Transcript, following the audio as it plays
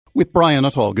With Brian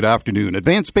Nuttall, good afternoon.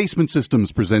 Advanced Basement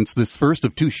Systems presents this first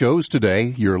of two shows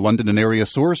today, your London and area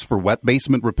source for wet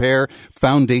basement repair,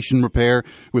 foundation repair,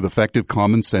 with effective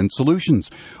common sense solutions.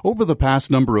 Over the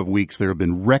past number of weeks, there have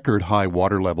been record high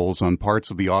water levels on parts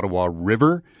of the Ottawa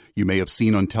River. You may have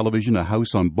seen on television a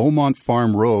house on Beaumont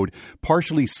Farm Road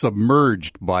partially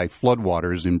submerged by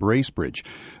floodwaters in Bracebridge.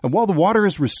 And while the water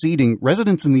is receding,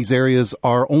 residents in these areas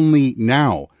are only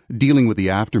now dealing with the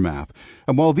aftermath.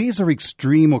 And while these are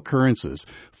extreme occurrences,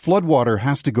 floodwater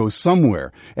has to go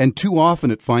somewhere, and too often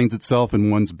it finds itself in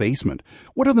one's basement.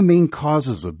 What are the main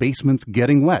causes of basements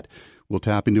getting wet? We'll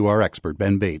tap into our expert,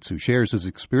 Ben Bates, who shares his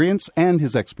experience and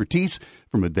his expertise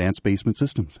from Advanced Basement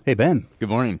Systems. Hey, Ben. Good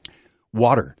morning.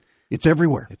 Water. It's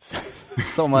everywhere. It's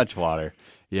so much water.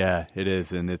 Yeah, it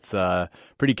is. And it's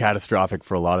pretty catastrophic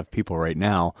for a lot of people right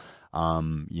now.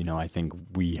 I think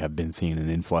we have been seeing an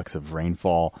influx of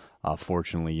rainfall.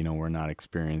 Fortunately, we're not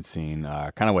experiencing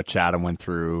kind of what Chatham went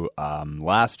through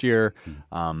last year,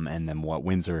 and then what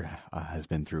Windsor has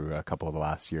been through a couple of the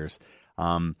last years.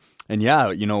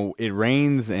 It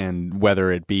rains, and whether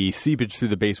it be seepage through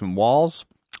the basement walls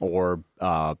or,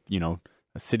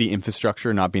 a city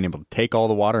infrastructure not being able to take all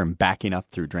the water and backing up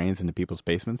through drains into people's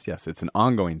basements. Yes, it's an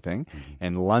ongoing thing. Mm-hmm.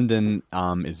 And London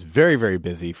is very, very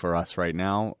busy for us right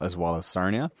now, as well as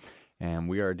Sarnia. And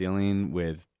we are dealing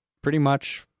with pretty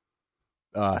much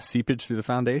seepage through the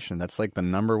foundation. That's like the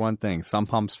number one thing. Sump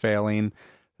pumps failing.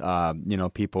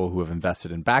 People who have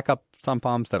invested in backup sump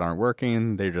pumps that aren't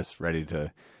working, they're just ready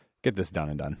to get this done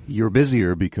and done. You're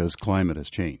busier because climate has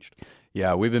changed.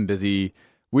 Yeah, we've been busy.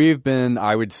 We've been,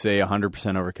 I would say,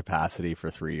 100% over capacity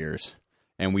for 3 years.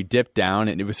 And we dipped down,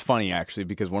 and it was funny, actually,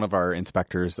 because one of our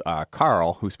inspectors,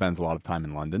 Carl, who spends a lot of time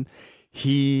in London,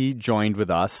 he joined with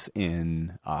us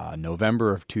in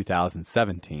November of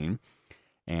 2017.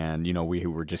 And, we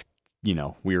were just,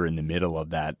 we were in the middle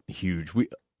of that huge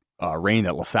rain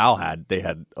that LaSalle had. They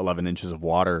had 11 inches of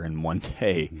water in one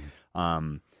day.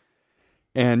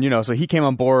 Mm-hmm. So he came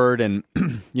on board, and,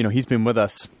 he's been with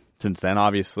us since then,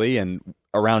 obviously, and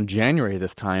around January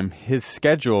this time, his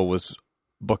schedule was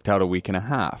booked out a week and a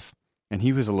half, and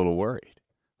he was a little worried.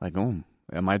 Like, am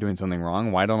I doing something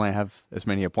wrong? Why don't I have as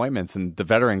many appointments? And the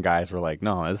veteran guys were like,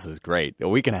 no, this is great. A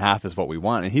week and a half is what we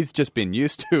want. And he's just been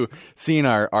used to seeing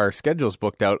our schedules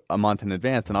booked out a month in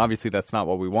advance, and obviously that's not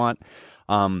what we want.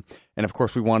 And of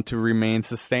course, we want to remain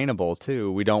sustainable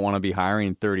too. We don't want to be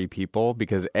hiring 30 people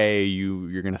because A,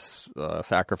 you're going to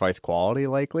sacrifice quality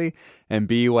likely, and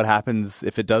B, what happens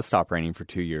if it does stop raining for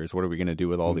 2 years? What are we going to do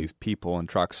with all these people and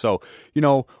trucks? So,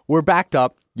 we're backed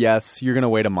up. Yes, you're going to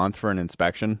wait a month for an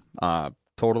inspection.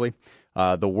 Totally.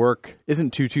 The work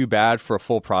isn't too bad for a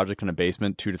full project in a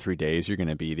basement. 2 to 3 days, you're going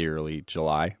to be the early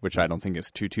July, which I don't think is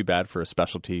too bad for a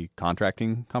specialty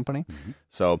contracting company. Mm-hmm.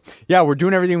 So, yeah, we're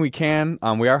doing everything we can.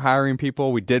 We are hiring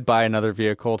people. We did buy another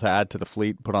vehicle to add to the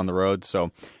fleet, put on the road.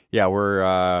 So, yeah,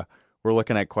 we're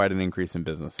looking at quite an increase in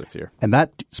business this year. And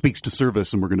that speaks to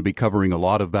service, and we're going to be covering a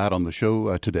lot of that on the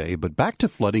show today. But back to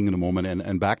flooding in a moment,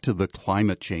 and back to the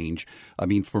climate change. I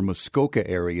mean, for Muskoka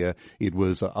area, it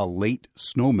was a late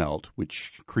snowmelt,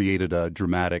 which created a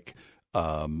dramatic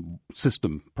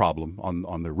system problem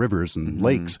on the rivers and mm-hmm.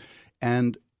 lakes.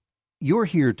 And you're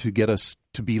here to get us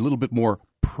to be a little bit more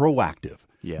proactive,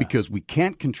 because we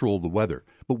can't control the weather,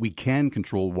 but we can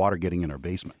control water getting in our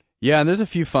basement. Yeah, and there's a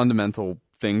few fundamental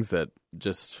things that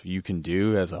just you can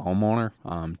do as a homeowner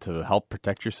to help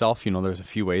protect yourself. There's a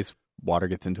few ways water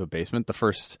gets into a basement. The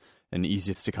first and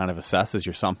easiest to kind of assess is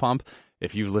your sump pump.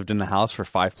 If you've lived in the house for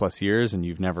 5+ years and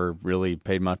you've never really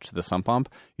paid much to the sump pump,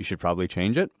 you should probably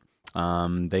change it.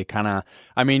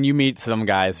 You meet some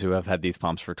guys who have had these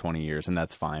pumps for 20 years, and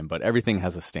that's fine, but everything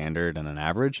has a standard and an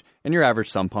average, and your average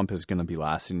sump pump is going to be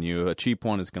lasting you. A cheap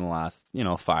one is going to last,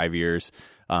 5 years,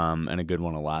 and a good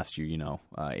one will last you,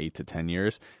 8 to 10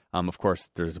 years. Of course,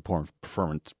 there's a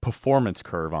performance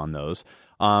curve on those.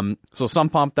 So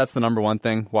sump pump, that's the number one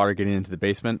thing, water getting into the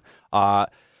basement.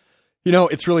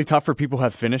 It's really tough for people who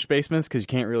have finished basements because you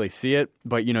can't really see it,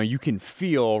 but, you can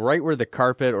feel right where the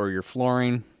carpet or your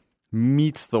flooring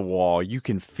meets the wall. You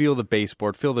can feel the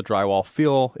baseboard, feel the drywall,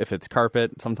 feel if it's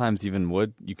carpet, sometimes even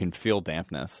wood, you can feel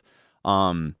dampness.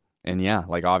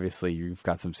 Obviously you've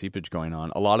got some seepage going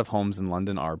on. A lot of homes in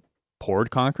London are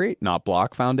poured concrete, not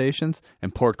block foundations,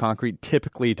 and poured concrete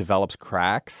typically develops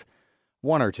cracks,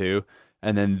 1 or 2,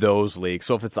 and then those leak.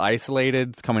 So if it's isolated,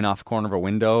 it's coming off the corner of a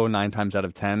window, 9 times out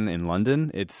of 10 in London,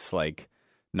 it's like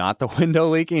not the window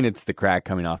leaking, it's the crack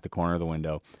coming off the corner of the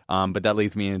window. But that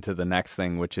leads me into the next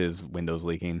thing, which is windows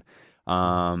leaking.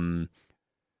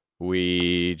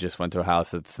 We just went to a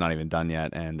house that's not even done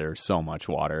yet, and there's so much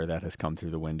water that has come through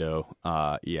the window.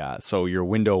 So your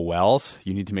window wells,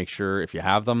 you need to make sure if you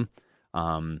have them,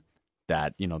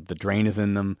 that, the drain is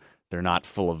in them. They're not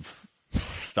full of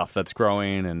stuff that's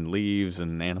growing and leaves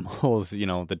and animals.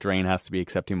 The drain has to be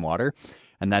accepting water.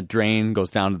 And that drain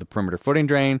goes down to the perimeter footing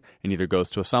drain and either goes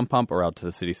to a sump pump or out to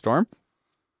the city storm.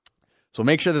 So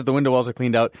make sure that the window wells are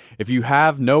cleaned out. If you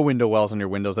have no window wells on your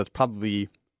windows, that's probably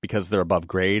because they're above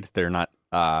grade. They're not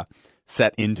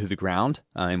set into the ground,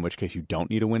 in which case you don't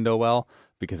need a window well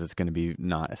because it's going to be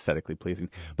not aesthetically pleasing.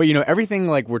 But, everything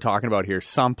like we're talking about here,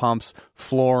 sump pumps,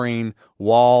 flooring,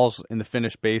 walls in the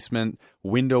finished basement,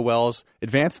 window wells,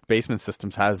 Advanced Basement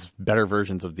Systems has better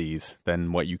versions of these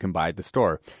than what you can buy at the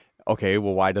store. Okay,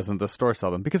 well, why doesn't the store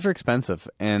sell them? Because they're expensive.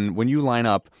 And when you line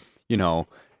up,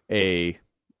 a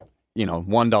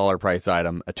 $1 price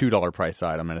item, a $2 price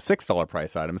item, and a $6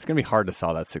 price item, it's going to be hard to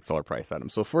sell that $6 price item.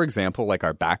 So, for example, like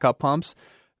our backup pumps,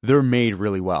 they're made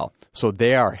really well. So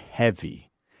they are heavy.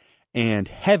 And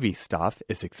heavy stuff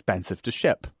is expensive to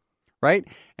ship, right?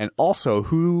 And also,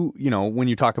 when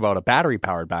you talk about a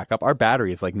battery-powered backup, our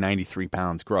battery is like 93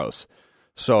 pounds gross.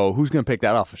 So who's going to pick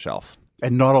that off a shelf?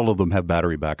 And not all of them have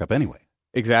battery backup anyway.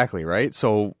 Exactly, right?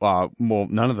 So,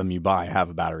 none of them you buy have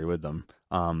a battery with them.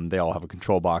 They all have a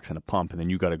control box and a pump, and then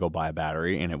you got to go buy a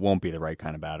battery, and it won't be the right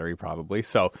kind of battery probably.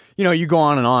 So, you go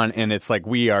on, and it's like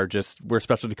we're a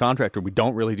specialty contractor. We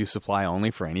don't really do supply only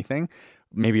for anything.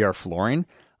 Maybe our flooring,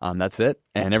 that's it.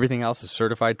 And everything else is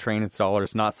certified trained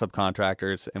installers, not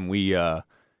subcontractors. And we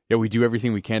do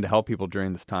everything we can to help people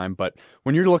during this time. But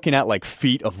when you're looking at like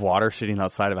feet of water sitting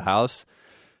outside of a house,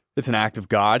 it's an act of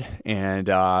God, and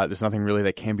there's nothing really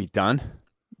that can be done.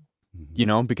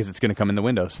 Because it's going to come in the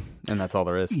windows, and that's all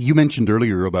there is. You mentioned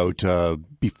earlier about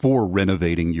before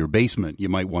renovating your basement, you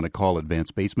might want to call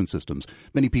Advanced Basement Systems.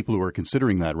 Many people who are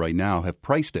considering that right now have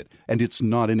priced it, and it's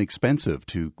not inexpensive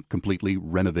to completely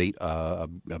renovate a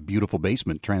beautiful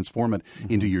basement, transform it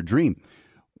into your dream.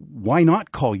 Why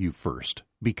not call you first?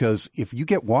 Because if you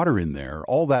get water in there,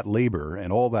 all that labor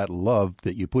and all that love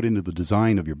that you put into the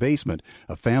design of your basement,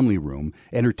 a family room,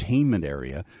 entertainment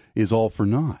area, is all for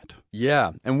naught.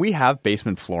 Yeah, and we have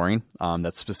basement flooring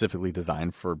that's specifically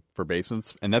designed for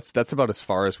basements, and that's about as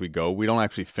far as we go. We don't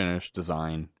actually finish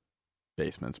design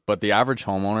basements, but the average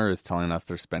homeowner is telling us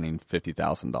they're spending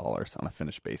 $50,000 on a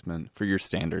finished basement for your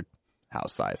standard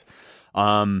house size.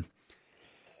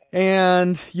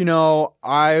 And,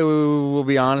 I will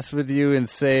be honest with you and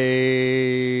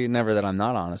say never that I'm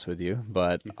not honest with you,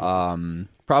 but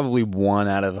probably 1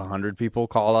 out of 100 people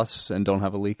call us and don't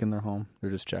have a leak in their home.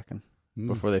 They're just checking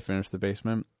before they finish the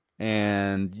basement.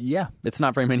 And, yeah, it's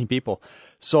not very many people.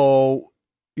 So,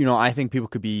 I think people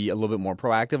could be a little bit more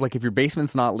proactive. Like, if your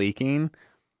basement's not leaking,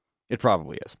 it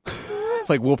probably is.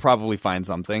 Like, we'll probably find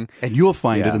something. And you'll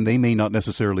find it, and they may not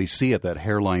necessarily see it, that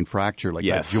hairline fracture, like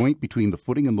that joint between the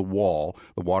footing and the wall.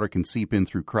 The water can seep in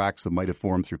through cracks that might have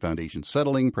formed through foundation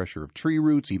settling, pressure of tree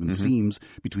roots, even seams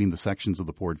between the sections of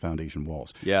the poured foundation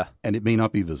walls. Yeah. And it may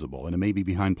not be visible, and it may be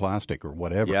behind plastic or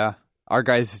whatever. Yeah. Our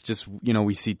guys just,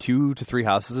 we see 2 to 3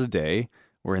 houses a day.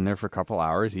 We're in there for a couple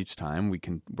hours each time.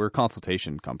 We're a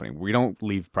consultation company. We don't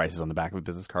leave prices on the back of a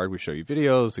business card. We show you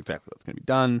videos, exactly what's going to be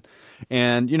done.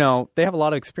 And, they have a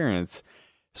lot of experience.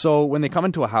 So when they come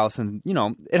into a house and,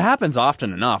 it happens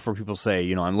often enough where people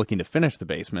say, I'm looking to finish the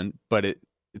basement, but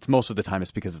it's most of the time it's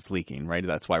because it's leaking, right?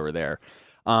 That's why we're there.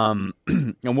 And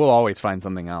we'll always find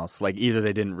something else. Like either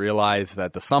they didn't realize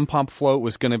that the sump pump float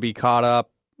was going to be caught up,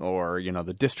 or,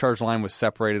 the discharge line was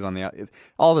separated on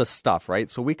all this stuff, right?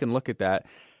 So we can look at that.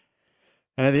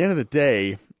 And at the end of the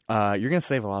day, you're going to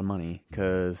save a lot of money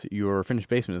because your finished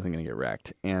basement isn't going to get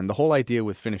wrecked. And the whole idea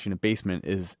with finishing a basement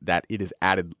is that it is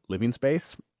added living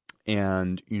space.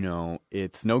 And,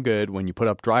 it's no good when you put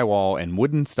up drywall and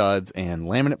wooden studs and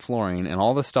laminate flooring and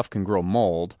all this stuff can grow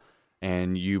mold,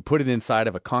 and you put it inside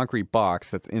of a concrete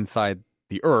box that's inside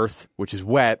the earth, which is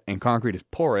wet, and concrete is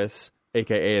porous,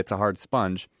 AKA it's a hard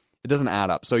sponge. It doesn't add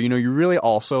up. So, you really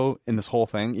also, in this whole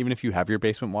thing, even if you have your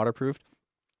basement waterproofed,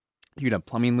 you could have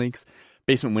plumbing leaks.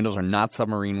 Basement windows are not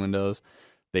submarine windows.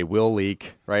 They will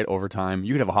leak, right, over time.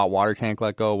 You could have a hot water tank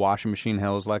let go, washing machine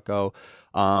hose let go.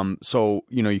 So,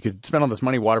 you could spend all this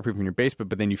money waterproofing your basement,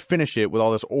 but then you finish it with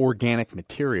all this organic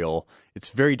material. It's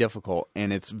very difficult,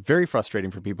 and it's very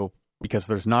frustrating for people because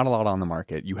there's not a lot on the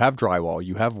market. You have drywall,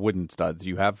 you have wooden studs,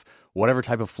 you have whatever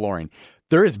type of flooring.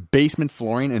 There is basement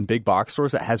flooring in big box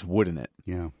stores that has wood in it.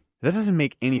 Yeah. That doesn't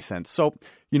make any sense. So,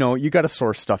 you got to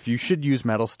source stuff. You should use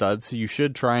metal studs. You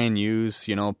should try and use,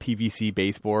 PVC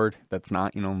baseboard. That's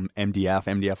not, MDF.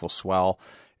 MDF will swell.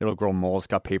 It'll grow mold. It's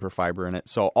got paper fiber in it.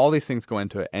 So all these things go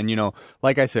into it. And, you know,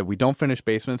 like I said, we don't finish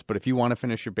basements, but if you want to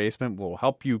finish your basement, we'll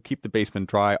help you keep the basement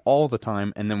dry all the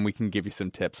time, and then we can give you some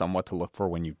tips on what to look for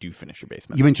when you do finish your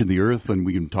basement. You mentioned the earth, and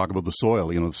we can talk about the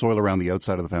soil. You know, the soil around the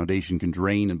outside of the foundation can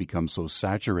drain and become so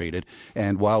saturated.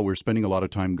 And while we're spending a lot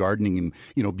of time gardening and,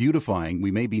 you know, beautifying,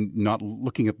 we may be not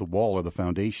looking at the wall or the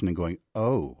foundation and going,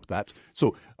 oh, that's...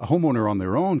 So a homeowner on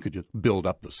their own could just build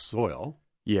up the soil.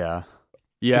 Yeah.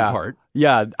 Part.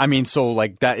 Yeah. I mean, so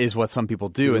like that is what some people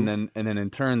do, and then in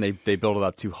turn they build it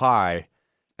up too high,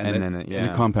 and then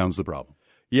it compounds the problem.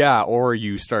 Yeah, or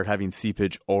you start having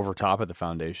seepage over top of the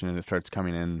foundation, and it starts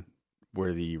coming in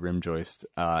where the rim joist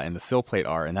and the sill plate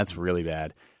are, and that's really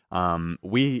bad.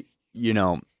 We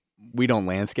don't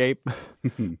landscape,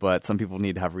 but some people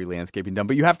need to have re-landscaping done.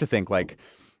 But you have to think like,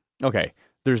 okay,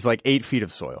 there's like 8 feet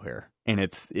of soil here, and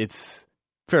it's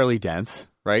fairly dense.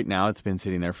 Right now, it's been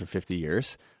sitting there for 50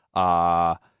 years.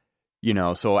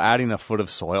 So adding a foot of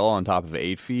soil on top of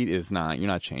 8 feet you're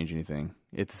not changing anything.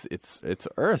 It's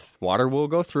earth. Water will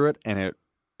go through it, and it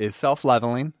is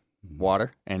self-leveling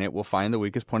water, and it will find the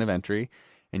weakest point of entry.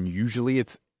 And usually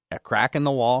it's a crack in the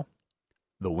wall,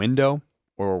 the window,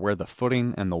 or where the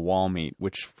footing and the wall meet,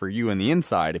 which for you in the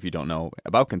inside, if you don't know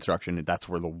about construction, that's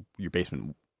where your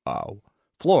basement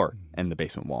floor and the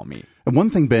basement wall meet. And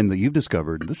one thing, Ben, that you've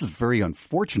discovered, this is very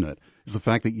unfortunate, is the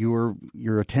fact that you're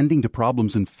attending to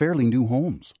problems in fairly new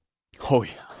homes. Oh,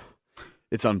 yeah.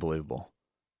 It's unbelievable.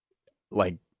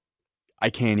 Like, I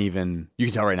can't even... You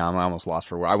can tell right now I'm almost lost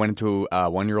for words. I went into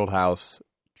a 1-year-old house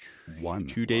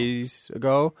 2 days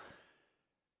ago.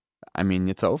 I mean,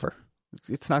 it's over.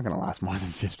 It's not going to last more than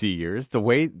 50 years. The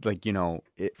way, like, you know,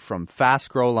 from fast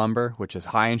grow lumber, which is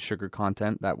high in sugar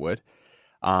content, that wood,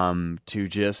 to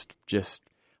just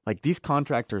like these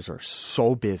contractors are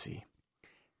so busy.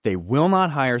 They will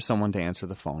not hire someone to answer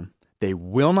the phone. They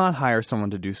will not hire someone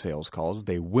to do sales calls.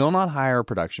 They will not hire a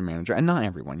production manager. And not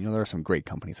everyone. You know, there are some great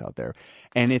companies out there.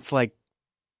 And it's like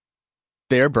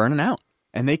they're burning out.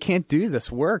 And they can't do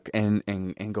this work and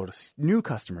go to new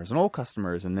customers and old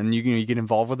customers. And then you get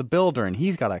involved with a builder, and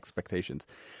he's got expectations.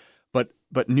 But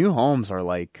new homes are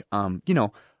like,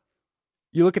 you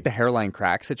look at the hairline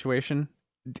crack situation.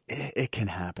 It can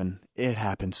happen. It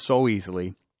happens so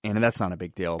easily, and that's not a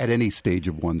big deal. At any stage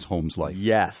of one's home's life.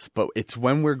 Yes, but it's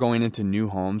when we're going into new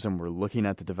homes and we're looking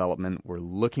at the development, we're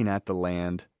looking at the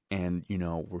land, and, you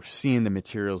know, we're seeing the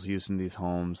materials used in these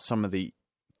homes, some of the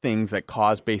things that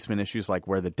cause basement issues, like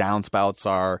where the downspouts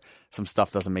are, some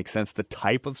stuff doesn't make sense. The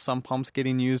type of sump pumps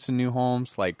getting used in new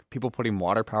homes, like people putting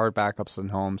water-powered backups in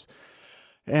homes.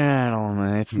 I don't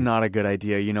know. It's not a good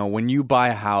idea. You know, when you buy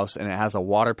a house and it has a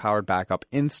water-powered backup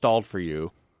installed for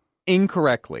you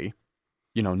incorrectly,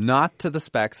 you know, not to the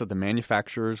specs of the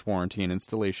manufacturer's warranty and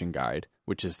installation guide,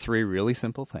 which is 3 really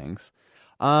simple things,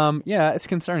 it's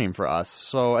concerning for us.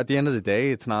 So at the end of the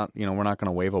day, it's not, you know, we're not going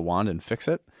to wave a wand and fix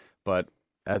it. But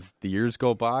as the years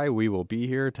go by, we will be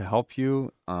here to help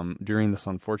you during this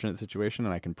unfortunate situation.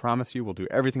 And I can promise you we'll do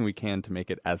everything we can to make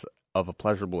it as of a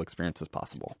pleasurable experience as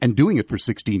possible. And doing it for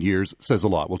 16 years says a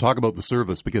lot. We'll talk about the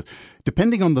service because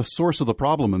depending on the source of the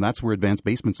problem, and that's where Advanced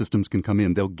Basement Systems can come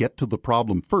in, they'll get to the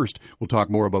problem first. We'll talk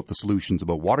more about the solutions,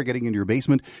 about water getting into your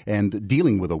basement and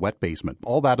dealing with a wet basement.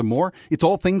 All that and more. It's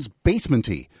all things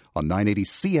basement-y on 980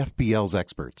 CFPL's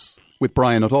Experts. With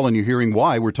Brian Nuttall, and you're hearing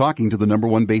why we're talking to the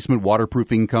 #1 basement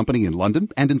waterproofing company in London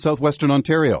and in southwestern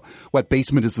Ontario. Wet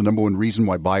basement is the #1 reason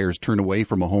why buyers turn away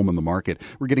from a home on the market.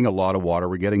 We're getting a lot of water.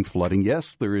 We're getting flooding.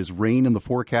 Yes, there is rain in the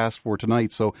forecast for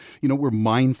tonight. So, you know, we're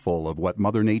mindful of what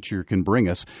Mother Nature can bring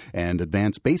us, and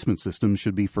Advanced Basement Systems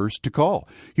should be first to call.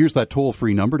 Here's that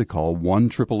toll-free number to call,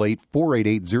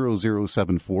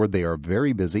 1-888-488-0074. They are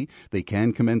very busy. They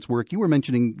can commence work. You were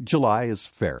mentioning July is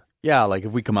fair. Yeah, like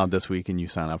if we come out this week and you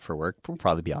sign up for work, we'll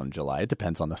probably be out in July. It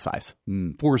depends on the size.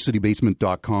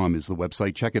 ForestCityBasement.com is the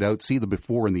website. Check it out. See the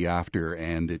before and the after.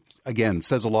 And it, again,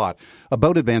 says a lot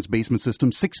about Advanced Basement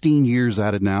Systems. 16 years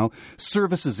at it now.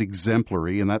 Service is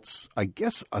exemplary. And that's, I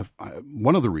guess,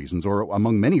 one of the reasons, or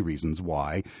among many reasons,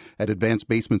 why at Advanced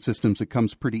Basement Systems it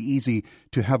comes pretty easy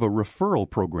to have a referral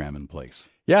program in place.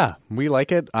 Yeah, we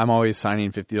like it. I'm always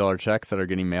signing $50 checks that are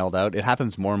getting mailed out. It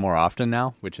happens more and more often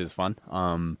now, which is fun.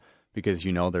 Because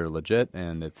you know they're legit,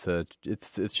 and it's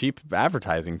cheap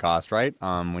advertising cost, right?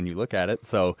 When you look at it,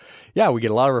 so yeah, we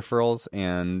get a lot of referrals,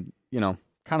 and you know,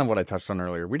 kind of what I touched on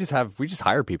earlier. We just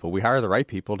hire people. We hire the right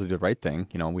people to do the right thing.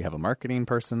 You know, we have a marketing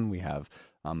person, we have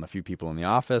a few people in the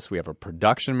office, we have a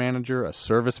production manager, a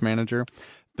service manager,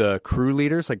 the crew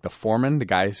leaders, like the foremen, the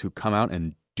guys who come out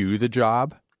and do the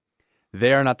job.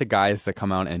 They are not the guys that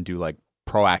come out and do like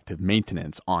proactive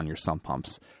maintenance on your sump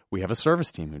pumps. We have a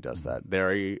service team who does that.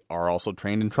 They are also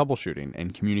trained in troubleshooting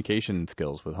and communication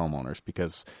skills with homeowners,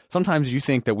 because sometimes you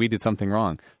think that we did something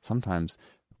wrong. Sometimes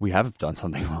we have done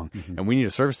something wrong, and we need a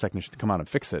service technician to come out and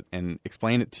fix it and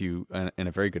explain it to you in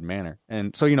a very good manner.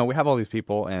 And so, we have all these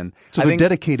people, and so they're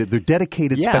dedicated. They're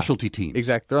dedicated specialty teams.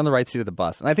 Exactly, they're on the right seat of the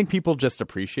bus, and I think people just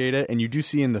appreciate it. And you do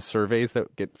see in the surveys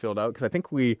that get filled out, because I think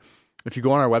if you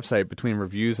go on our website, between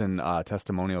reviews and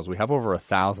testimonials, we have over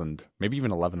 1,000, maybe even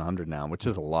 1,100 now, which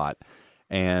is a lot.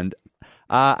 And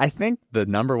I think the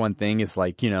number one thing is,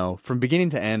 from beginning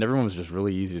to end, everyone was just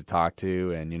really easy to talk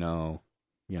to, and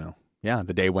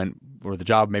the day went, or the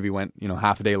job maybe went,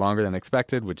 half a day longer than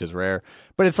expected, which is rare.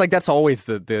 But it's that's always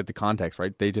the context,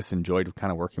 right? They just enjoyed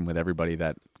kind of working with everybody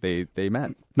that they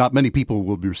met. Not many people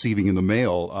will be receiving in the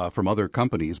mail from other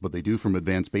companies, but they do from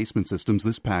Advanced Basement Systems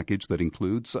this package that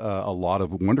includes a lot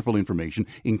of wonderful information,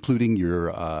 including your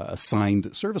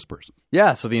assigned service person.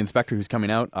 Yeah, so the inspector who's coming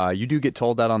out, you do get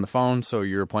told that on the phone. So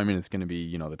your appointment is going to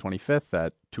be, the 25th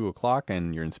at 2 o'clock,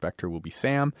 and your inspector will be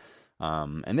Sam.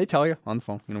 And they tell you on the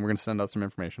phone, we're going to send out some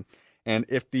information. And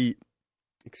if the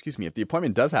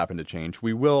appointment does happen to change,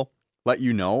 we will let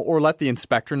you know, or let the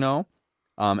inspector know.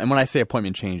 And when I say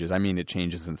appointment changes, I mean it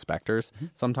changes inspectors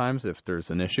sometimes if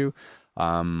there's an issue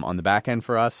on the back end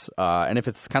for us. And if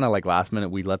it's kind of last minute,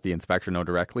 we let the inspector know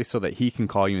directly so that he can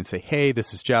call you and say, hey,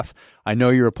 this is Jeff. I know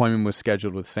your appointment was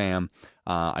scheduled with Sam.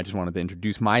 I just wanted to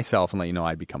introduce myself and let you know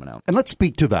I'd be coming out. And let's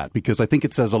speak to that, because I think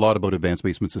it says a lot about Advanced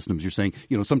Basement Systems. You're saying,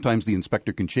 sometimes the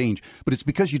inspector can change, but it's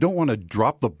because you don't want to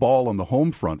drop the ball on the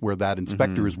home front where that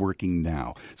inspector is working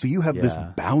now. So you have this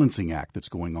balancing act that's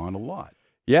going on a lot.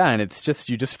 Yeah, and it's just,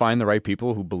 you just find the right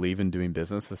people who believe in doing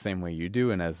business the same way you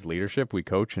do. And as leadership, we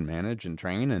coach and manage and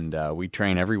train, and we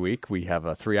train every week. We have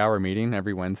a 3-hour meeting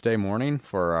every Wednesday morning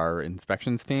for our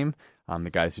inspections team,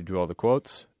 the guys who do all the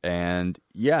quotes. And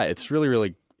yeah, it's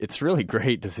really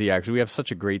great to see. Actually, we have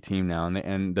such a great team now,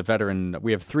 and the veteran.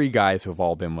 We have 3 guys who have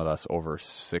all been with us over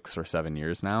 6 or 7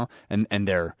 years now, and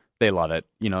they love it.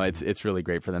 It's really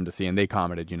great for them to see, and they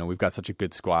commented. We've got such a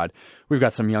good squad. We've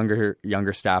got some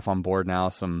younger staff on board now,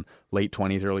 some late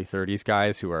 20s, early 30s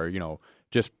guys who are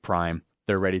just prime.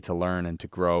 They're ready to learn and to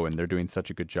grow, and they're doing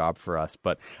such a good job for us.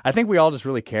 But I think we all just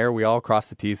really care. We all cross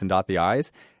the T's and dot the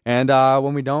I's. And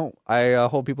when we don't, I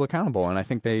hold people accountable, and I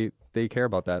think they care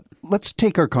about that. Let's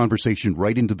take our conversation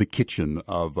right into the kitchen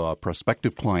of a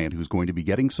prospective client who's going to be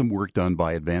getting some work done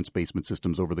by Advanced Basement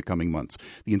Systems over the coming months.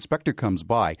 The inspector comes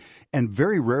by, and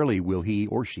very rarely will he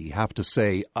or she have to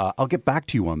say, I'll get back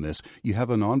to you on this. You have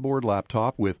an onboard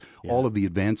laptop with all of the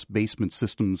Advanced Basement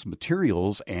Systems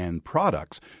materials and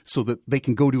products so that they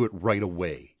can go to it right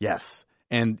away. Yes.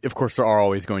 And, of course, there are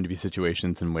always going to be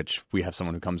situations in which we have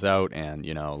someone who comes out and,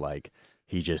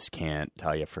 he just can't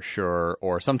tell you for sure.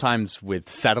 Or sometimes with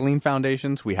settling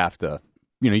foundations, we have to,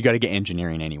 you got to get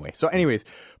engineering anyway. So anyways,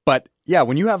 but yeah,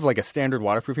 when you have a standard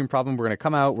waterproofing problem, we're going to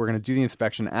come out, we're going to do the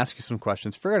inspection, ask you some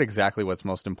questions, figure out exactly what's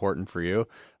most important for you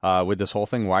with this whole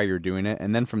thing, why you're doing it.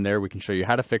 And then from there, we can show you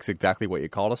how to fix exactly what you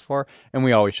called us for. And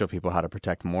we always show people how to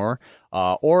protect more.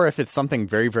 Or if it's something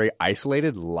very, very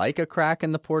isolated, like a crack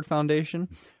in the poured foundation,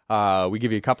 we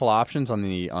give you a couple options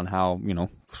on how,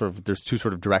 there's 2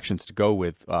 sort of directions to go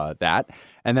with that.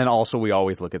 And then also we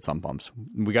always look at sump pumps.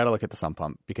 We got to look at the sump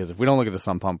pump, because if we don't look at the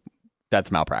sump pump, that's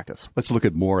malpractice. Let's look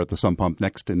at more at the sump pump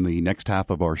next in the next half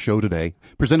of our show today.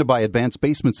 Presented by Advanced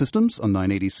Basement Systems on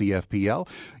 980 CFPL.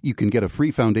 You can get a free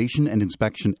foundation and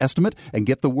inspection estimate and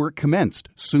get the work commenced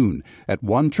soon at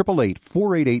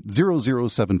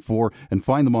 1-888-488-0074, and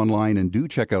find them online, and do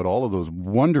check out all of those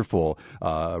wonderful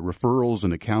referrals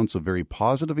and accounts of very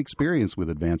positive experience with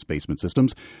Advanced Basement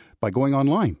Systems by going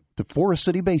online to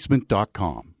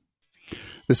forestcitybasement.com.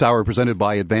 This hour presented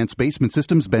by Advanced Basement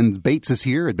Systems. Ben Bates is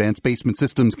here. Advanced Basement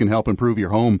Systems can help improve your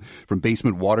home, from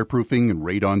basement waterproofing and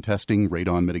radon testing,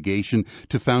 radon mitigation,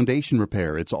 to foundation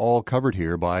repair. It's all covered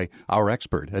here by our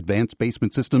expert, Advanced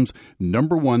Basement Systems,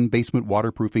 #1 basement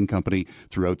waterproofing company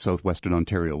throughout southwestern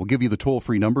Ontario. We'll give you the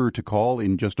toll-free number to call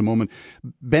in just a moment.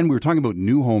 Ben, we were talking about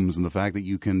new homes and the fact that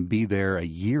you can be there a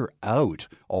year out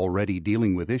already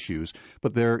dealing with issues,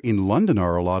 but there in London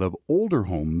are a lot of older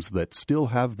homes that still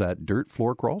have that dirt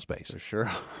floor crawl space. There sure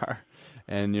are.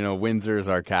 And, Windsor's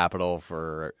our capital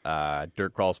for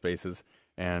dirt crawl spaces.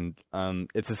 And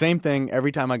it's the same thing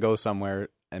every time I go somewhere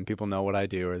and people know what I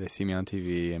do, or they see me on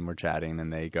TV and we're chatting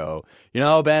and they go,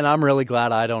 Ben, I'm really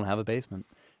glad I don't have a basement.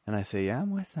 And I say, yeah,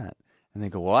 why's that? And they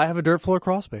go, well, I have a dirt floor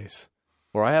crawl space,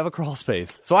 or I have a crawl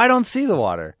space, so I don't see the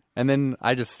water. And then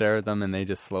I just stare at them, and they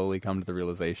just slowly come to the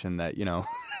realization that,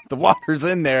 the water's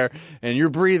in there, and you're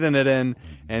breathing it in,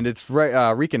 and it's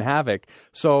wreaking havoc.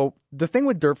 So the thing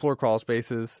with dirt floor crawl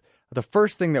spaces, the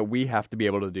first thing that we have to be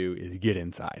able to do is get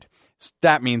inside. So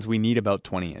that means we need about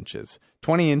 20 inches.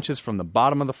 20 inches from the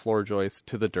bottom of the floor joist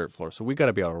to the dirt floor. So we got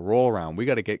to be able to roll around. We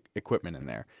got to get equipment in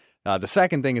there. The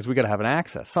second thing is we got to have an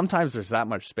access. Sometimes there's that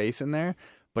much space in there,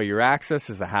 but your access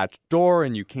is a hatched door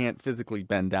and you can't physically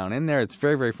bend down in there. It's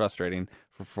very, very frustrating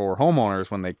for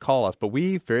homeowners when they call us. But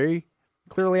we very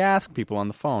clearly ask people on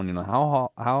the phone,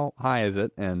 how high is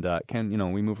it? And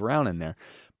can we move around in there?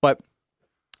 But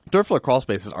dirt floor crawl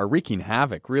spaces are wreaking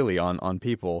havoc really on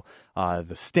people.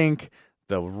 The stink,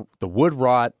 the wood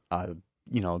rot,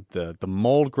 the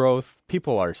mold growth.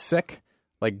 People are sick.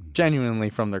 Like genuinely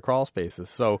from their crawl spaces.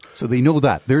 So they know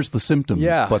that. There's the symptom,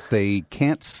 yeah. But they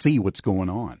can't see what's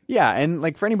going on. Yeah, and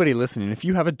like for anybody listening, if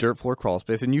you have a dirt floor crawl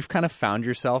space and you've kind of found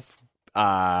yourself,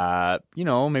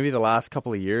 maybe the last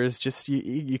couple of years, just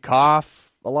you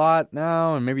cough a lot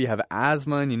now, and maybe you have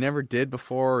asthma and you never did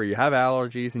before, or you have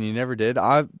allergies and you never did,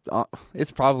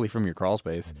 it's probably from your crawl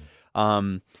space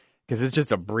because it's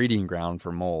just a breeding ground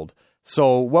for mold.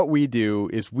 So what we do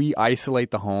is we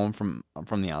isolate the home from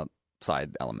the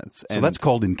outside elements. So that's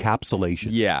called encapsulation.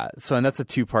 Yeah. So, and that's a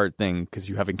two-part thing because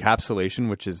you have encapsulation,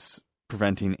 which is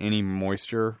preventing any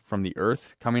moisture from the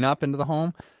earth coming up into the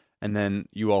home. And then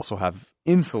you also have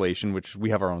insulation, which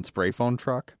we have our own spray foam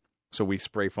truck. So we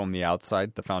spray foam the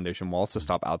outside, the foundation walls to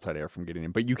stop outside air from getting in.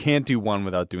 But you can't do one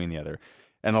without doing the other.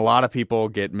 And a lot of people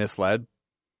get misled,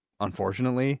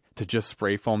 unfortunately, to just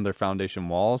spray foam their foundation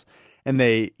walls. And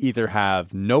they either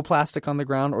have no plastic on the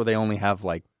ground or they only have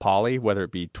like poly, whether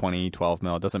it be 20, 12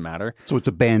 mil, it doesn't matter. So it's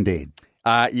a Band-Aid.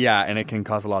 Yeah, and it can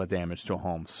cause a lot of damage to a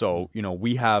home. So,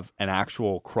 we have an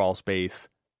actual crawl space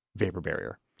vapor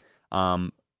barrier.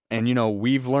 And,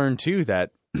 we've learned too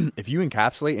that if you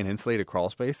encapsulate and insulate a crawl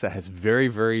space that has very,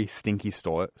 very stinky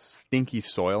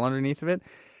soil underneath of it,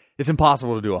 it's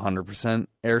impossible to do 100%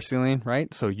 air sealing,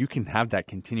 right? So you can have that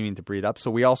continuing to breathe up. So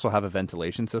we also have a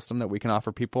ventilation system that we can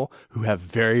offer people who have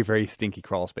very, very stinky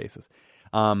crawl spaces.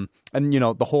 And,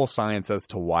 the whole science as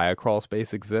to why a crawl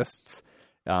space exists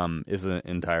is an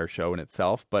entire show in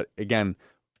itself. But again,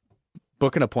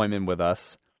 book an appointment with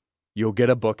us. You'll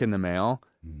get a book in the mail.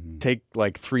 Take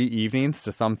like 3 evenings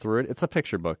to thumb through it. It's a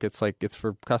picture book. It's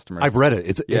for customers. I've read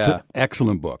it. It's an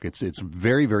excellent book. It's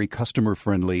very, very customer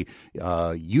friendly.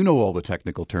 All the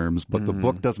technical terms, but the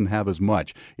book doesn't have as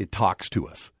much. It talks to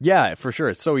us. Yeah, for sure.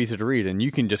 It's so easy to read, and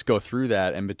you can just go through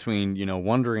that. And between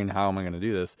wondering how am I going to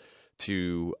do this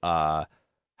to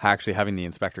actually having the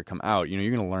inspector come out, you're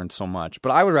going to learn so much.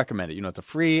 But I would recommend it. It's a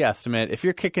free estimate. If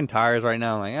you're kicking tires right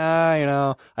now, like,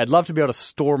 I'd love to be able to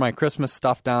store my Christmas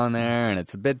stuff down there, and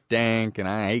it's a bit dank, and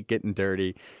I hate getting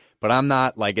dirty, but I'm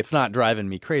not, it's not driving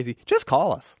me crazy. Just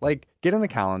call us. Get in the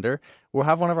calendar. We'll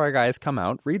have one of our guys come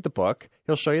out, read the book.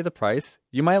 He'll show you the price.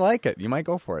 You might like it. You might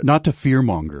go for it. Not to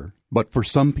fearmonger, but for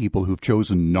some people who've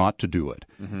chosen not to do it,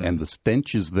 and the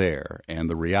stench is there, and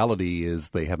the reality is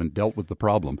they haven't dealt with the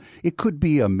problem, it could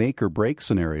be a make or break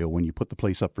scenario when you put the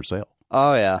place up for sale.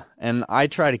 Oh, yeah. And I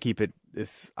try to keep it,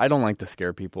 I don't like to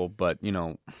scare people, but,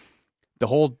 the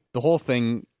whole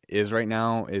thing is right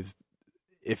now is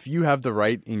if you have the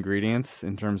right ingredients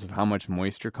in terms of how much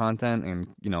moisture content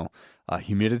and,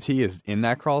 humidity is in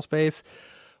that crawl space,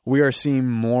 we are seeing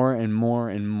more and more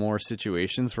and more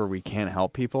situations where we can't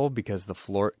help people because the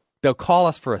floor, they'll call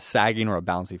us for a sagging or a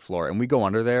bouncy floor, and we go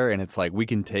under there, and it's like we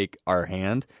can take our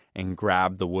hand and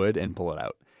grab the wood and pull it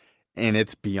out. And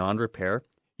it's beyond repair.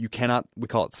 You cannot, we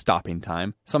call it stopping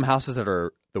time. Some houses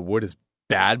the wood is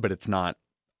bad, but it's not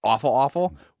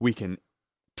awful. We can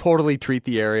totally treat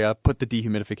the area, put the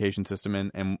dehumidification system in,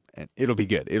 and it'll be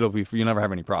good. You'll never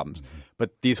have any problems.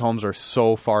 But these homes are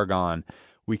so far gone.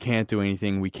 We can't do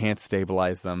anything. We can't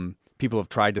stabilize them. People have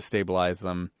tried to stabilize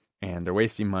them, and they're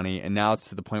wasting money. And now it's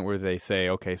to the point where they say,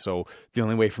 okay, so the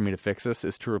only way for me to fix this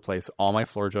is to replace all my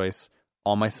floor joists,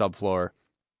 all my subfloor,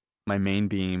 my main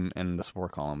beam, and the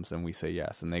support columns. And we say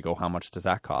yes. And they go, how much does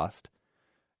that cost?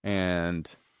 And,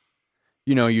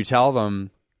 you tell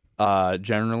them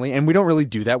generally, and we don't really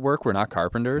do that work. We're not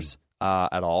carpenters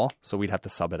at all, so we'd have to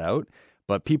sub it out.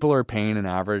 But people are paying an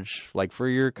average, for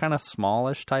your kind of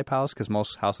smallish type house, because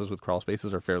most houses with crawl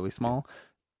spaces are fairly small.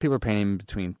 People are paying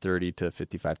between $30,000 to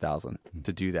 $55,000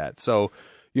 to do that. So,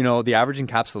 the average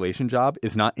encapsulation job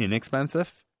is not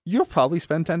inexpensive. You'll probably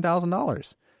spend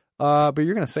 $10,000, but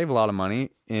you're going to save a lot of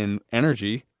money in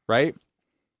energy, right?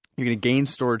 You're going to gain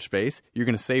storage space. You're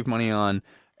going to save money on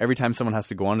every time someone has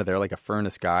to go under there, like a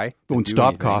furnace guy. Don't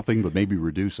stop coughing, but maybe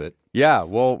reduce it. Yeah,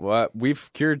 well,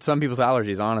 we've cured some people's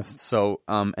allergies, honest. So,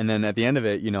 and then at the end of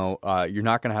it, you're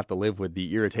not going to have to live with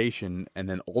the irritation and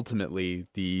then ultimately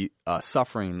the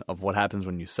suffering of what happens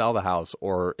when you sell the house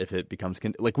or if it becomes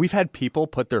like we've had people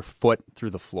put their foot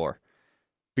through the floor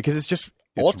because it's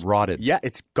rotted. Yeah,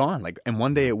 it's gone. Like, and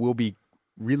one day it will be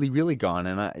really, really gone.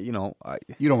 And you don't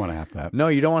want to have that. No,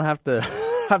 you don't want to have to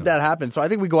have that happen. So I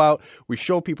think we go out, we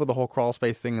show people the whole crawl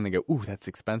space thing, and they go, "Ooh, that's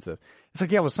expensive." It's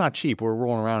like, yeah, well, it's not cheap. We're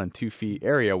rolling around in 2 feet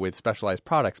area with specialized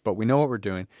products, but we know what we're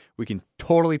doing. We can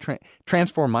totally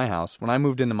transform my house. When I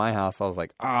moved into my house, I was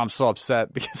like, "Oh, I'm so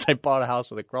upset because I bought a house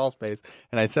with a crawl space,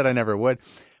 and I said I never would."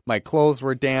 My clothes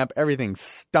were damp. Everything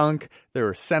stunk. There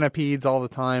were centipedes all the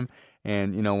time.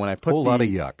 And, when I put a whole lot of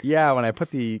yuck. Yeah, when I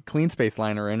put the clean space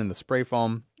liner in and the spray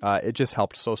foam, it just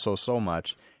helped so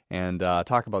much. And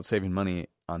talk about saving money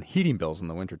on heating bills in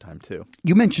the wintertime, too.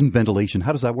 You mentioned ventilation.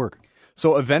 How does that work?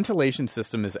 So a ventilation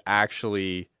system is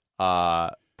actually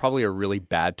probably a really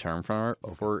bad term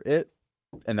for it.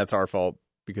 And that's our fault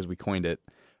because we coined it.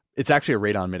 It's actually a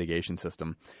radon mitigation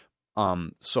system.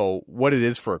 So what it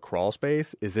is for a crawl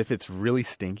space is if it's really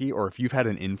stinky or if you've had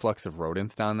an influx of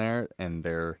rodents down there and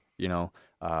they're,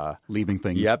 leaving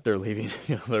things. Yep, they're leaving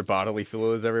their bodily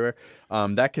fluids everywhere.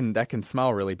 That can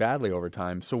smell really badly over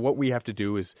time. So what we have to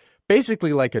do is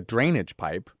basically like a drainage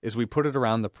pipe is we put it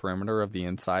around the perimeter of the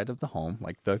inside of the home,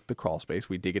 like the crawl space.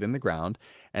 We dig it in the ground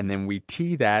and then we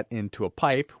tee that into a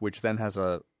pipe, which then has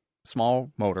a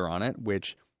small motor on it,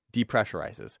 which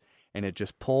depressurizes. And it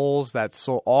just pulls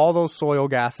all those soil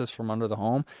gases from under the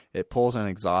home. It pulls and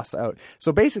exhausts out.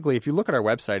 So basically, if you look at our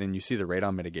website and you see the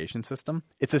radon mitigation system,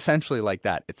 it's essentially like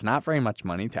that. It's not very much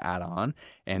money to add on,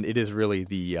 and it is really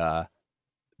the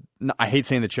I hate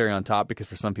saying the cherry on top because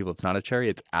for some people it's not a cherry.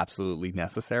 It's absolutely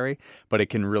necessary, but it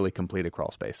can really complete a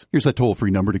crawl space. Here's a toll-free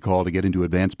number to call to get into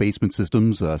Advanced Basement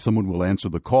Systems. Someone will answer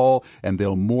the call, and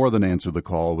they'll more than answer the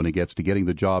call when it gets to getting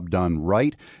the job done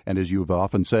right. And as you've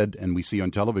often said, and we see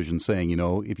on television saying,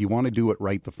 if you want to do it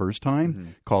right the first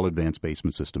time, call Advanced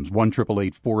Basement Systems.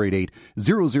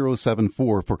 1-888-488-0074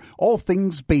 for all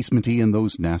things basementy and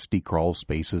those nasty crawl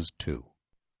spaces, too.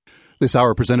 This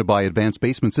hour presented by Advanced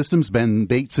Basement Systems. Ben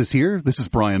Bates is here. This is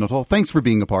Brian Nuttall. Thanks for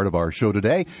being a part of our show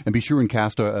today. And be sure and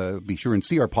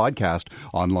see our podcast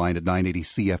online at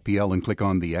 980CFPL and click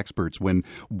on the experts. When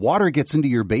water gets into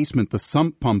your basement, the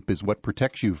sump pump is what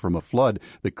protects you from a flood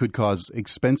that could cause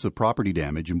expensive property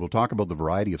damage. And we'll talk about the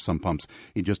variety of sump pumps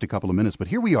in just a couple of minutes. But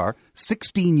here we are,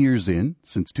 16 years in,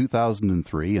 since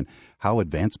 2003, and how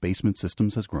Advanced Basement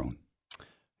Systems has grown.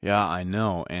 Yeah, I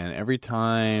know. And every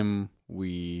time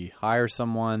we hire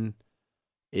someone,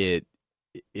 it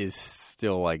is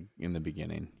still like in the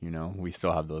beginning, we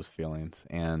still have those feelings.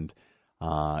 And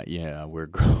we're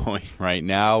growing right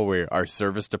now. Our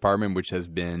service department, which has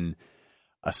been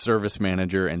a service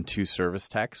manager and 2 service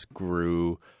techs,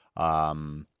 grew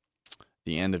the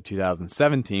end of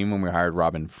 2017 when we hired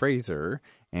Robin Fraser,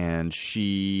 and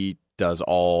she does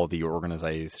all the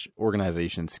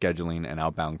organization scheduling and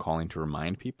outbound calling to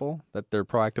remind people that their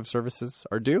proactive services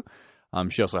are due.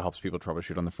 She also helps people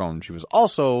troubleshoot on the phone. She was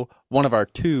also one of our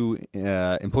 2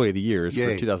 Employee of the Years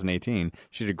for 2018.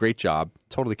 She did a great job.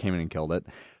 Totally came in and killed it.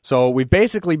 So we've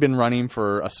basically been running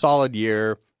for a solid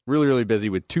year, really, really busy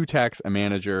with 2 techs, a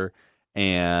manager,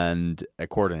 and a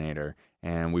coordinator.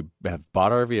 And we have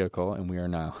bought our vehicle, and we are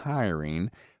now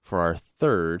hiring for our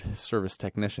 3rd service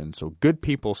technician. So good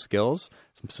people skills,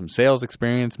 some sales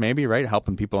experience maybe, right?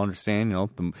 Helping people understand,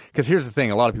 because here's the thing,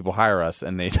 a lot of people hire us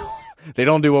and they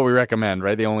don't do what we recommend,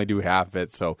 right? They only do half of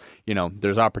it. So,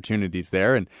 there's opportunities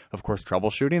there, and of course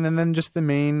troubleshooting, and then just the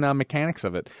main mechanics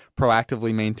of it,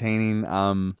 proactively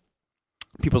maintaining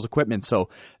people's equipment. So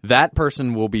that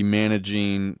person will be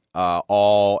managing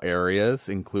all areas,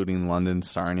 including London,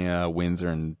 Sarnia, Windsor,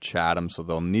 and Chatham. So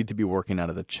they'll need to be working out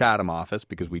of the Chatham office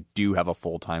because we do have a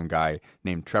full-time guy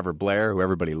named Trevor Blair, who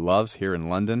everybody loves here in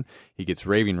London. He gets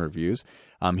raving reviews.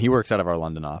 He works out of our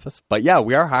London office. But yeah,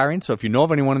 we are hiring. So if you know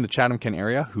of anyone in the Chatham-Kent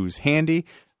area who's handy,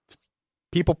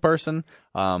 people person,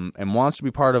 and wants to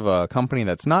be part of a company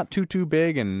that's not too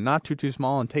big and not too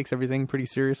small and takes everything pretty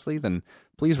seriously, then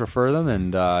please refer them,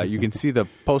 and you can see the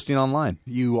posting online.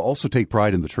 You also take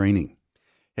pride in the training.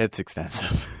 It's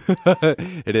extensive.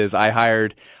 It is. I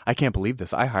can't believe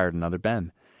this, I hired another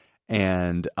Ben.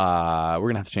 And we're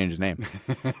going to have to change his name.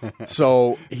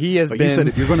 So he has been... You said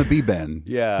if you're going to be Ben,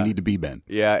 you need to be Ben.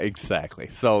 Yeah, exactly.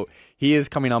 So he is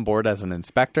coming on board as an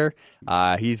inspector.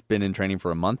 He's been in training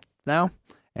for a month now,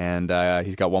 and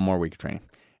he's got 1 more week of training.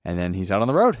 And then he's out on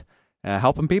the road.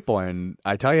 helping people. And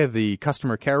I tell you, the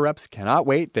customer care reps cannot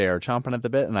wait. They are chomping at the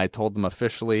bit. And I told them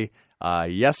officially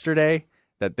yesterday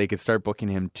that they could start booking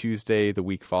him Tuesday, the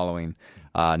week following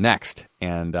next.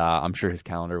 And I'm sure his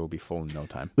calendar will be full in no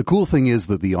time. The cool thing is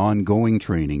that the ongoing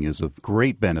training is of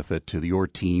great benefit to your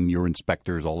team, your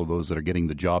inspectors, all of those that are getting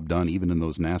the job done, even in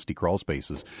those nasty crawl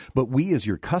spaces. But we as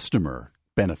your customer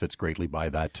benefits greatly by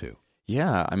that too.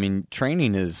 Yeah, I mean,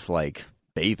 training is like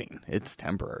bathing. It's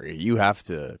temporary. You have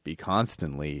to be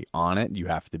constantly on it. You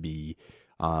have to be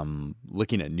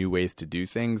looking at new ways to do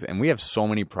things. And we have so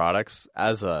many products.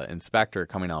 As an inspector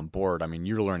coming on board, I mean,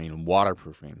 you're learning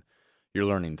waterproofing. You're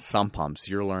learning sump pumps.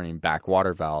 You're learning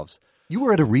backwater valves. You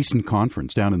were at a recent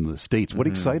conference down in the States. What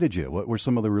excited you? What were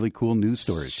some of the really cool news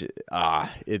stories? Where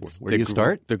do you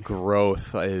start? The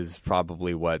growth is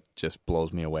probably what just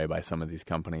blows me away by some of these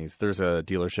companies. There's a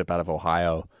dealership out of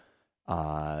Ohio.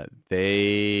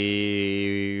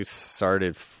 They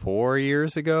started 4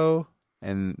 years ago,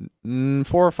 and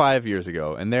 4 or 5 years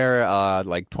ago, and they're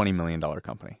like $20 million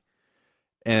company.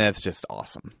 And it's just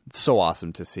awesome. It's so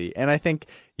awesome to see. And I think,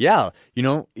 yeah, you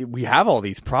know, we have all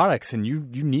these products, and you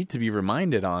need to be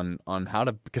reminded on how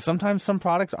to, because sometimes some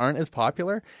products aren't as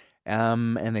popular,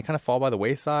 and they kind of fall by the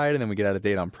wayside, and then we get out of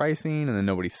date on pricing, and then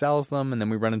nobody sells them, and then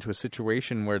we run into a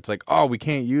situation where it's like, oh, we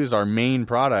can't use our main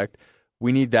product.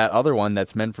 We need that other one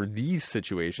that's meant for these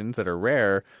situations that are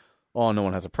rare. Oh, no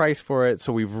one has a price for it.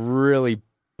 So we've really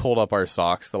pulled up our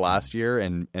socks the last year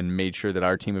and made sure that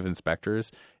our team of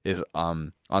inspectors is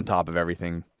on top of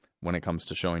everything when it comes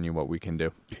to showing you what we can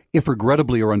do. If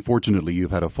regrettably or unfortunately you've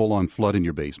had a full-on flood in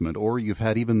your basement, or you've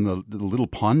had even the little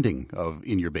ponding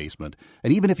in your basement,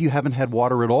 and even if you haven't had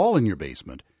water at all in your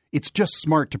basement, it's just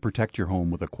smart to protect your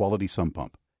home with a quality sump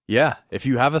pump. Yeah, if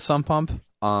you have a sump pump,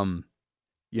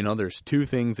 you know, there's two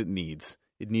things it needs.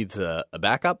 It needs a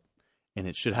backup, and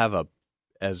it should have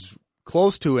as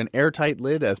close to an airtight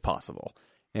lid as possible.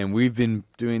 And we've been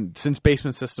doing, since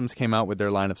Basement Systems came out with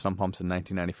their line of sump pumps in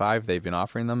 1995, they've been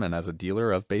offering them. And as a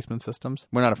dealer of Basement Systems,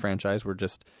 we're not a franchise, we're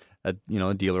just a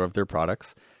dealer of their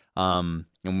products. And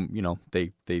you know,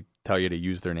 they tell you to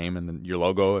use their name and then your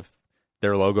logo,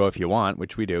 their logo if you want,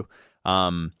 which we do.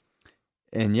 And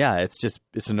yeah,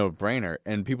 it's a no-brainer.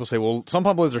 And people say, well, sump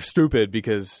pump lids are stupid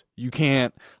because you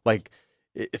can't, like,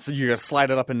 you're going to slide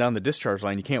it up and down the discharge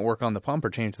line. You can't work on the pump or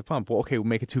change the pump. Well, okay, we'll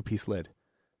make a two-piece lid.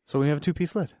 So we have a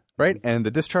two-piece lid, right? And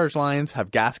the discharge lines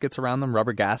have gaskets around them,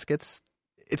 rubber gaskets.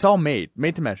 It's all made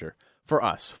to measure for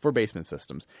us, for Basement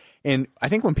Systems. And I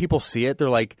think when people see it, they're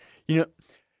like, you know,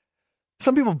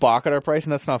 some people balk at our price,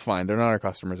 and that's not fine. They're not our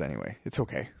customers anyway. It's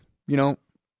okay, you know.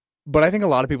 But I think a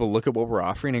lot of people look at what we're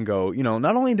offering and go, you know,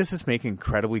 not only does this make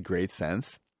incredibly great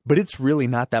sense, but it's really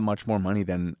not that much more money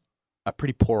than a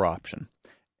pretty poor option.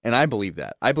 And I believe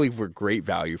that. I believe we're great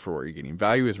value for what you're getting.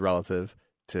 Value is relative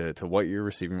to what you're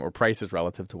receiving, or price is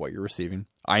relative to what you're receiving.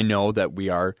 I know that we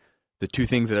are, the two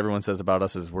things that everyone says about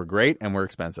us is we're great and we're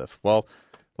expensive. Well,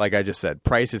 like I just said,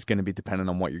 price is going to be dependent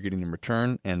on what you're getting in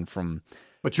return. And from...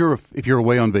 But if you're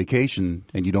away on vacation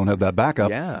and you don't have that backup,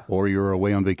 yeah, or you're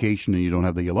away on vacation and you don't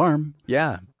have the alarm.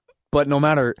 Yeah. But no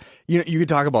matter, you could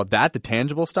talk about that, the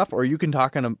tangible stuff, or you can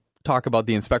talk about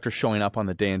the inspector showing up on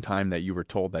the day and time that you were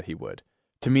told that he would.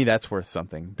 To me, that's worth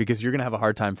something, because you're going to have a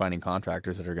hard time finding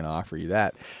contractors that are going to offer you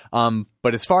that.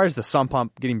 But as far as the sump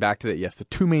pump, getting back to that, yes, the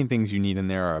two main things you need in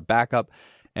there are a backup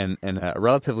and a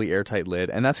relatively airtight lid.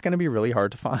 And that's going to be really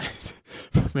hard to find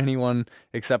from anyone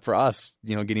except for us,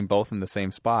 you know, getting both in the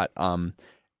same spot,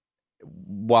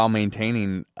 while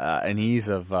maintaining an ease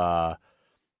of how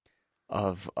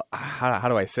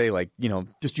do I say, like, you know,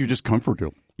 you're just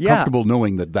comfortable. Yeah. Comfortable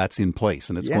knowing that that's in place,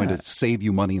 and it's going to save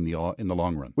you money in the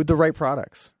long run. With the right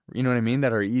products, you know what I mean,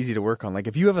 that are easy to work on. Like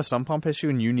if you have a sump pump issue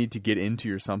and you need to get into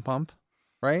your sump pump,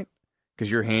 right?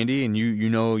 Because you're handy and you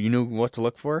know what to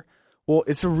look for. Well,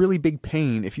 it's a really big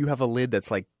pain if you have a lid that's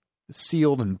like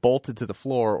sealed and bolted to the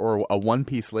floor, or a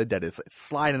one-piece lid that is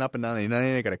sliding up and down. And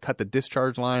then you got to cut the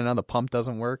discharge line. Now the pump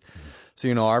doesn't work. So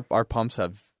you know our pumps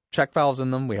have check valves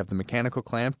in them. We have the mechanical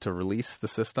clamp to release the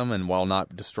system and while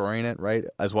not destroying it, right?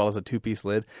 As well as a two-piece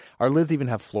lid. Our lids even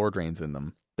have floor drains in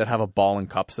them that have a ball and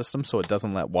cup system, so it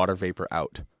doesn't let water vapor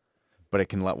out, but it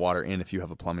can let water in if you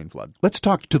have a plumbing flood. Let's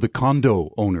talk to the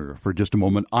condo owner for just a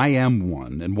moment. I am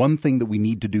one, and one thing that we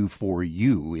need to do for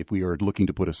you if we are looking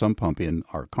to put a sump pump in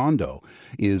our condo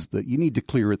is that you need to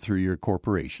clear it through your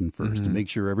corporation first to make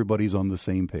sure everybody's on the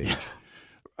same page.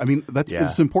 I mean, it's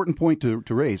an important point to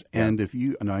raise. And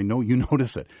and I know you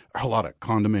notice it, there are a lot of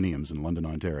condominiums in London,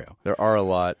 Ontario. There are a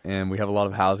lot, and we have a lot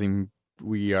of housing.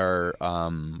 We are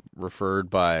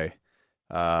referred by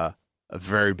a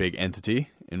very big entity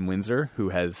in Windsor who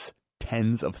has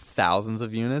tens of thousands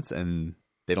of units, and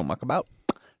they don't muck about.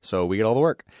 So we get all the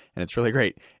work, and it's really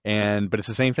great. But it's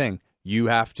the same thing. You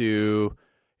have to,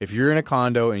 if you're in a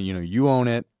condo and you own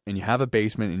it and you have a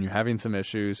basement and you're having some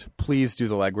issues, please do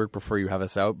the legwork before you have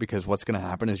us out, because what's going to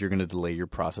happen is you're going to delay your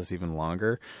process even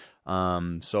longer.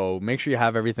 So make sure you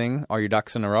have everything, all your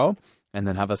ducks in a row, and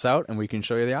then have us out and we can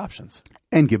show you the options.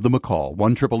 And give them a call,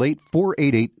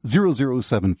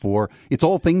 1-888-488-0074. It's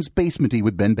all things basementy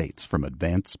with Ben Bates from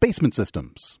Advanced Basement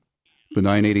Systems. The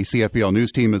 980 CFPL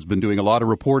News team has been doing a lot of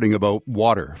reporting about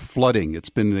water, flooding. It's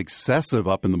been excessive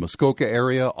up in the Muskoka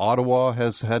area. Ottawa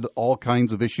has had all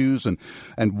kinds of issues. And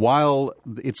while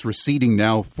it's receding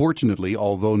now, fortunately,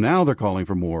 although now they're calling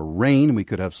for more rain, we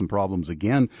could have some problems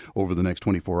again over the next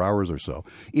 24 hours or so.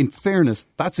 In fairness,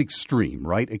 that's extreme,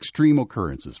 right? Extreme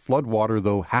occurrences. Flood water,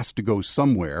 though, has to go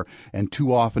somewhere, and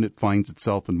too often it finds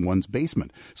itself in one's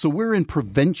basement. So we're in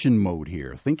prevention mode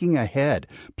here, thinking ahead,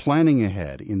 planning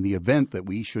ahead in the event that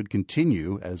we should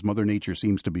continue, as Mother Nature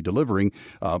seems to be delivering,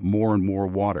 more and more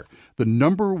water. The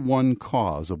number one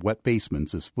cause of wet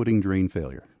basements is footing drain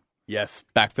failure. Yes,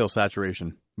 backfill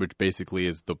saturation, which basically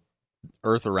is the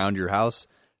earth around your house.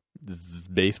 The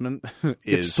basement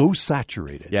It's so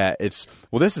saturated. Yeah, this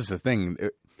is the thing.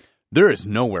 There is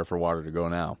nowhere for water to go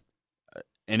now,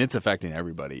 and it's affecting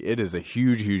everybody. It is a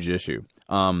huge, huge issue.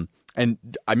 And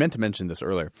I meant to mention this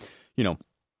earlier.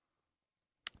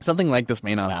 Something like this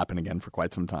may not happen again for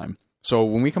quite some time. So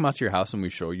when we come out to your house and we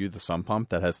show you the sump pump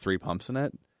that has 3 pumps in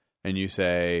it, and you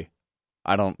say,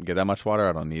 I don't get that much water,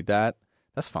 I don't need that,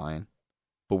 that's fine.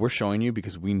 But we're showing you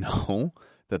because we know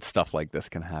that stuff like this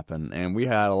can happen. And we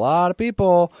had a lot of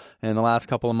people in the last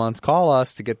couple of months call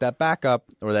us to get that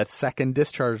backup or that second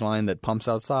discharge line that pumps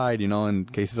outside, in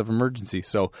cases of emergency.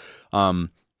 So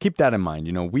keep that in mind.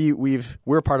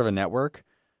 We're part of a network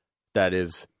that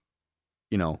is,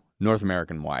 North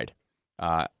American wide.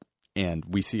 And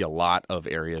we see a lot of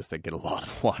areas that get a lot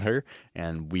of water,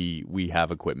 and we have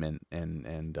equipment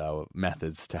and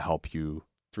methods to help you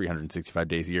 365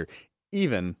 days a year,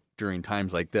 even during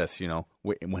times like this,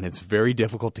 when it's very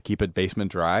difficult to keep a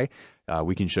basement dry.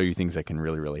 We can show you things that can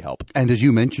really, really help. And as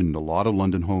you mentioned, a lot of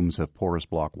London homes have porous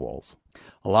block walls.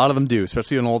 A lot of them do,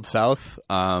 especially in Old South.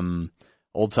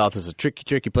 Old South is a tricky,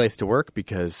 tricky place to work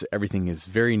because everything is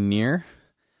very near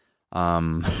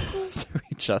to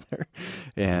each other.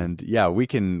 And yeah, we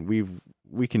can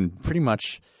pretty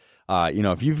much,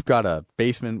 if you've got a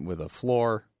basement with a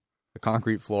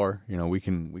concrete floor, we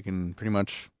can pretty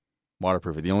much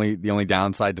waterproof it. The only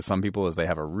downside to some people is they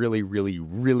have a really, really,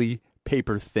 really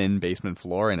paper thin basement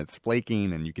floor and it's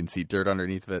flaking and you can see dirt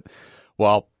underneath of it.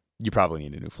 Well, you probably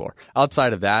need a new floor.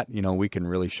 Outside of that, we can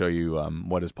really show you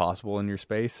what is possible in your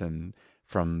space, and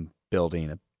from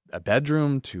building a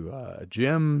bedroom to a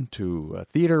gym to a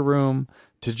theater room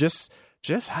to just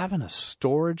having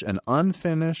an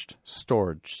unfinished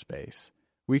storage space.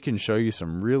 We can show you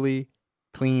some really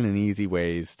clean and easy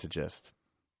ways to just...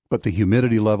 But the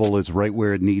humidity level is right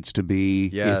where it needs to be.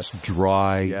 Yes. It's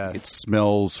dry. Yes. It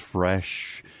smells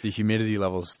fresh. The humidity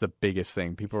level is the biggest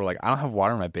thing. People are like, I don't have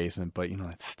water in my basement, but,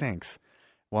 it stinks.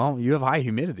 Well, you have high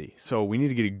humidity, so we need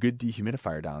to get a good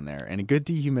dehumidifier down there. And a good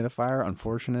dehumidifier,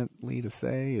 unfortunately to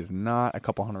say, is not a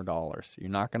couple $100. You're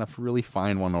not going to really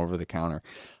find one over the counter.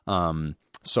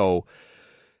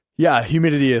 Yeah,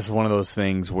 humidity is one of those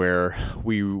things where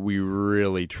we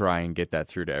really try and get that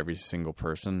through to every single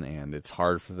person, and it's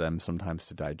hard for them sometimes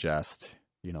to digest,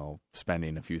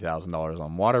 spending a few $1,000s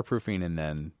on waterproofing and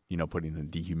then, putting a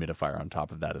dehumidifier on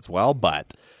top of that as well.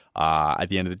 But at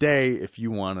the end of the day, if you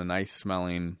want a nice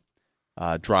smelling,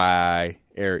 dry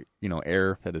air,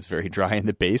 air that is very dry in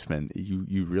the basement,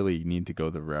 you really need to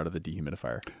go the route of the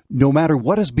dehumidifier. No matter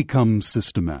what has become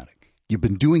systematic, you've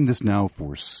been doing this now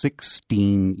for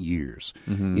 16 years.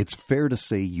 Mm-hmm. It's fair to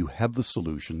say you have the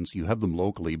solutions. You have them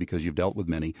locally because you've dealt with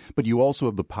many, but you also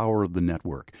have the power of the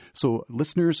network. So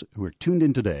listeners who are tuned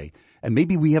in today, and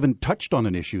maybe we haven't touched on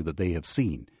an issue that they have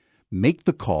seen, make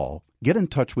the call, get in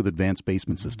touch with Advanced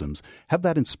Basement Systems, have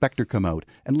that inspector come out,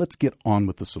 and let's get on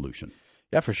with the solution.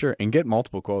 Yeah, for sure. And get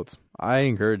multiple quotes. I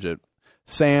encourage it.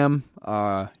 Sam,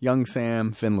 young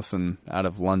Sam Finlayson out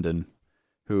of London,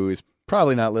 who is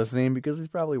probably not listening because he's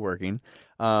probably working.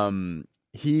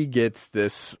 He gets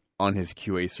this on his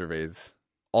QA surveys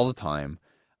all the time,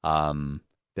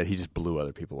 that he just blew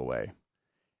other people away.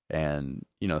 And,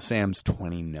 Sam's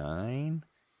 29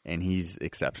 and he's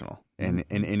exceptional. And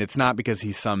it's not because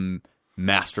he's some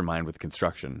mastermind with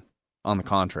construction. On the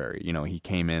contrary, he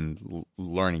came in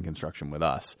learning construction with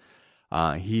us.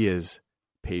 He is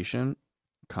patient,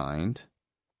 kind,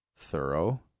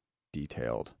 thorough,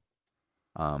 detailed,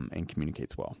 and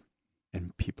communicates well.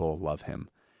 and people love him.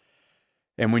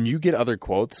 And when you get other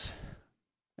quotes,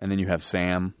 and then you have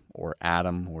Sam or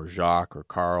Adam or Jacques or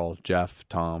Carl, Jeff,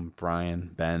 Tom,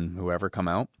 Brian, Ben, whoever come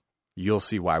out, you'll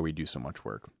see why we do so much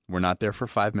work. We're not there for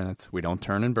 5 minutes. We don't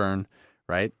turn and burn,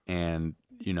 right? And,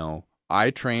 you know,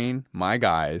 I train my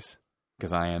guys,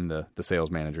 because I am the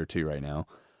sales manager too right now.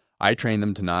 I train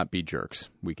them to not be jerks.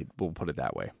 We'll put it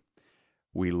that way.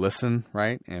 We listen,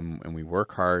 right? And we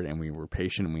work hard, and we're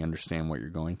patient, and we understand what you're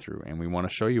going through, and we want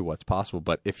to show you what's possible.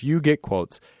 But if you get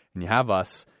quotes and you have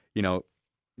us, you know,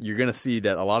 you're going to see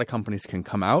that a lot of companies can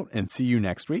come out and see you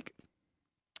next week,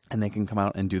 and they can come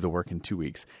out and do the work in 2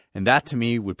 weeks. And that to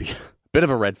me would be a bit of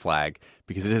a red flag,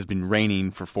 because it has been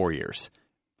raining for 4 years.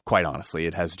 Quite honestly,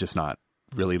 it has just not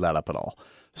really let up at all.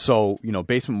 So, you know,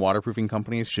 basement waterproofing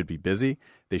companies should be busy.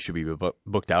 They should be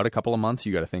booked out a couple of months.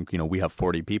 You got to think, you know, we have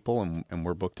 40 people and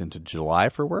we're booked into July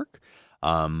for work.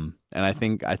 And I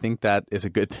think that is a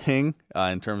good thing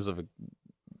in terms of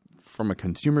from a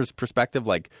consumer's perspective,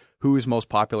 like who is most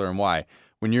popular and why.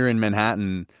 When you're in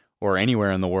Manhattan or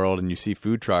anywhere in the world and you see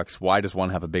food trucks, why does one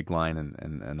have a big line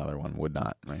and another one would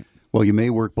not, right? Well, you may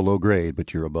work below grade,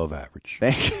 but you're above average.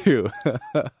 Thank you.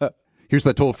 Here's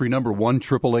that toll-free number,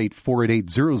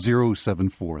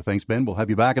 1-888-488-0074. Thanks, Ben. We'll have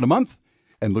you back in a month.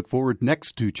 And look forward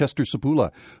next to Chester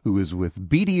Sapula, who is with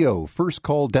BDO, First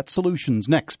Call Debt Solutions,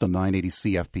 next on 980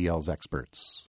 CFPL's Experts.